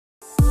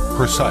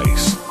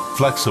precise,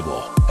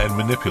 flexible, and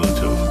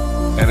manipulative.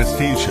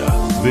 Anesthesia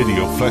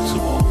Video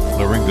Flexible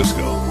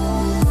Laryngoscope.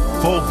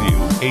 Full View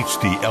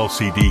HD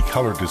LCD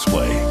color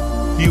display.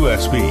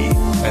 USB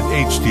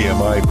and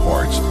HDMI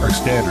ports are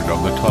standard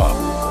on the top.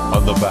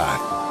 On the back,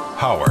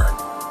 power,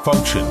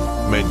 function,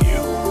 menu,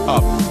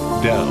 up,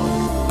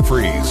 down,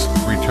 freeze,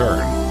 return,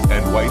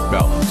 and white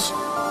balance.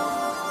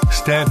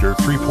 Standard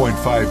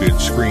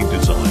 3.5-inch screen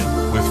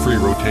design with free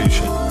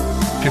rotation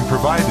can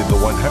provide in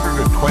the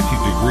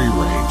 120-degree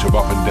range of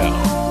up and down,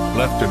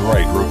 left and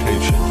right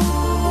rotation.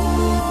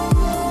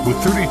 With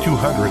 3200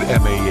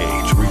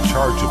 mAh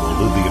rechargeable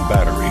lithium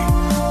battery,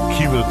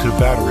 cumulative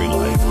battery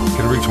life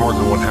can reach more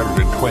than 120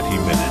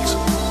 minutes.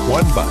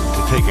 One button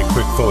to take a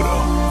quick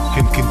photo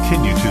can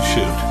continue to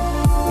shoot.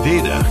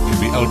 Data can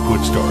be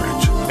output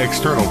storage,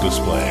 external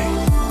display,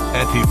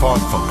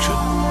 anti-fog function,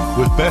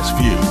 with best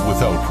view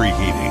without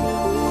preheating.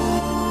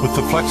 With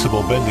the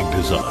flexible bending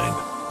design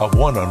of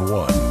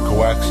one-on-one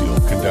coaxial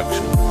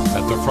conduction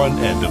at the front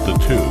end of the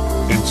tube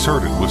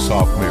inserted with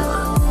soft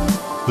mirror.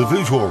 The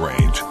visual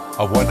range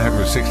of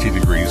 160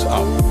 degrees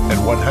up and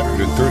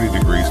 130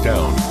 degrees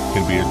down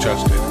can be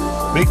adjusted.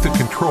 Make the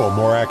control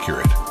more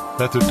accurate.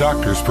 Let the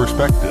doctor's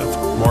perspective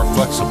more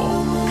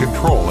flexible.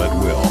 Control at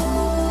will.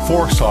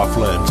 4 soft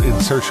lens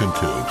insertion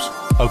tubes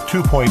of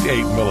 2.8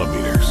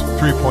 millimeters,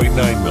 3.9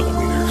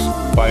 millimeters,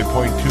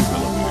 5.2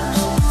 millimeters,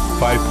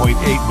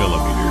 5.8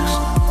 millimeters,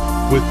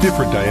 with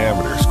different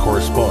diameters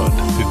correspond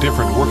to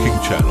different working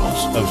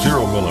channels of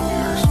 0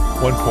 millimeters,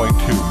 1.2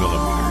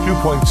 millimeters,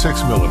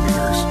 2.6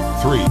 millimeters,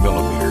 3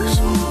 millimeters,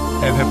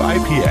 and have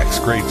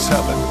IPX grade 7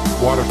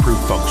 waterproof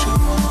function,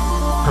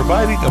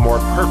 providing a more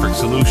perfect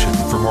solution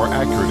for more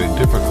accurate and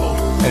difficult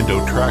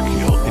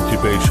endotracheal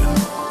intubation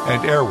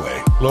and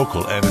airway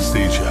local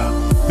anesthesia.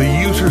 The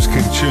users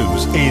can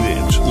choose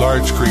 8-inch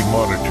large screen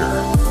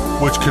monitor,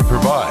 which can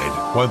provide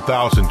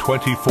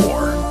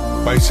 1024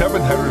 by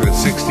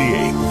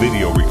 768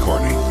 video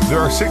recording. There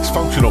are 6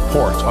 functional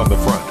ports on the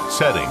front: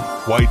 setting,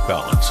 white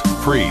balance,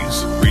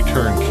 freeze,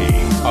 return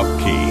key, up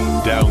key,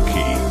 down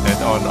key, and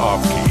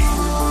on-off key.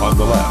 On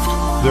the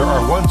left, there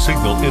are 1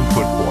 signal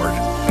input port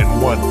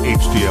and 1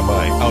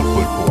 HDMI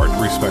output port,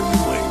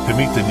 respectively, to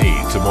meet the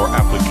needs of more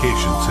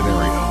application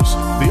scenarios.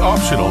 The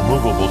optional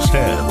movable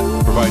stand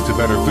provides a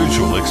better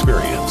visual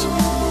experience.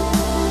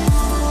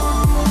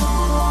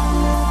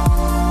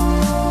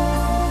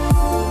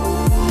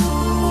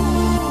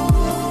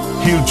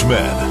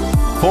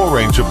 HugeMed. Full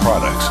range of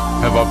products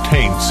have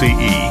obtained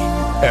CE,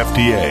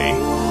 FDA,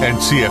 and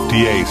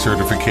CFDA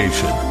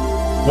certification.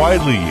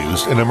 Widely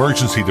used in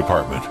emergency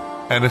department,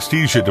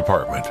 anesthesia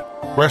department,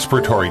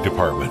 respiratory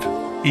department,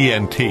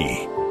 ENT,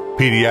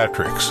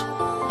 pediatrics,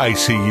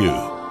 ICU,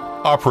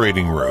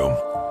 operating room,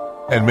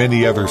 and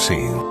many other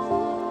scenes.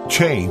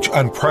 Change,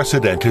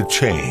 unprecedented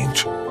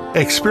change.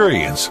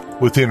 Experience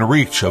within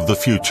reach of the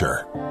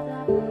future.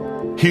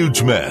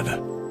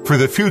 HugeMed, for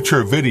the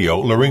future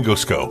video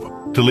laryngoscope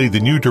to lead the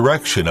new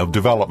direction of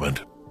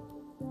development.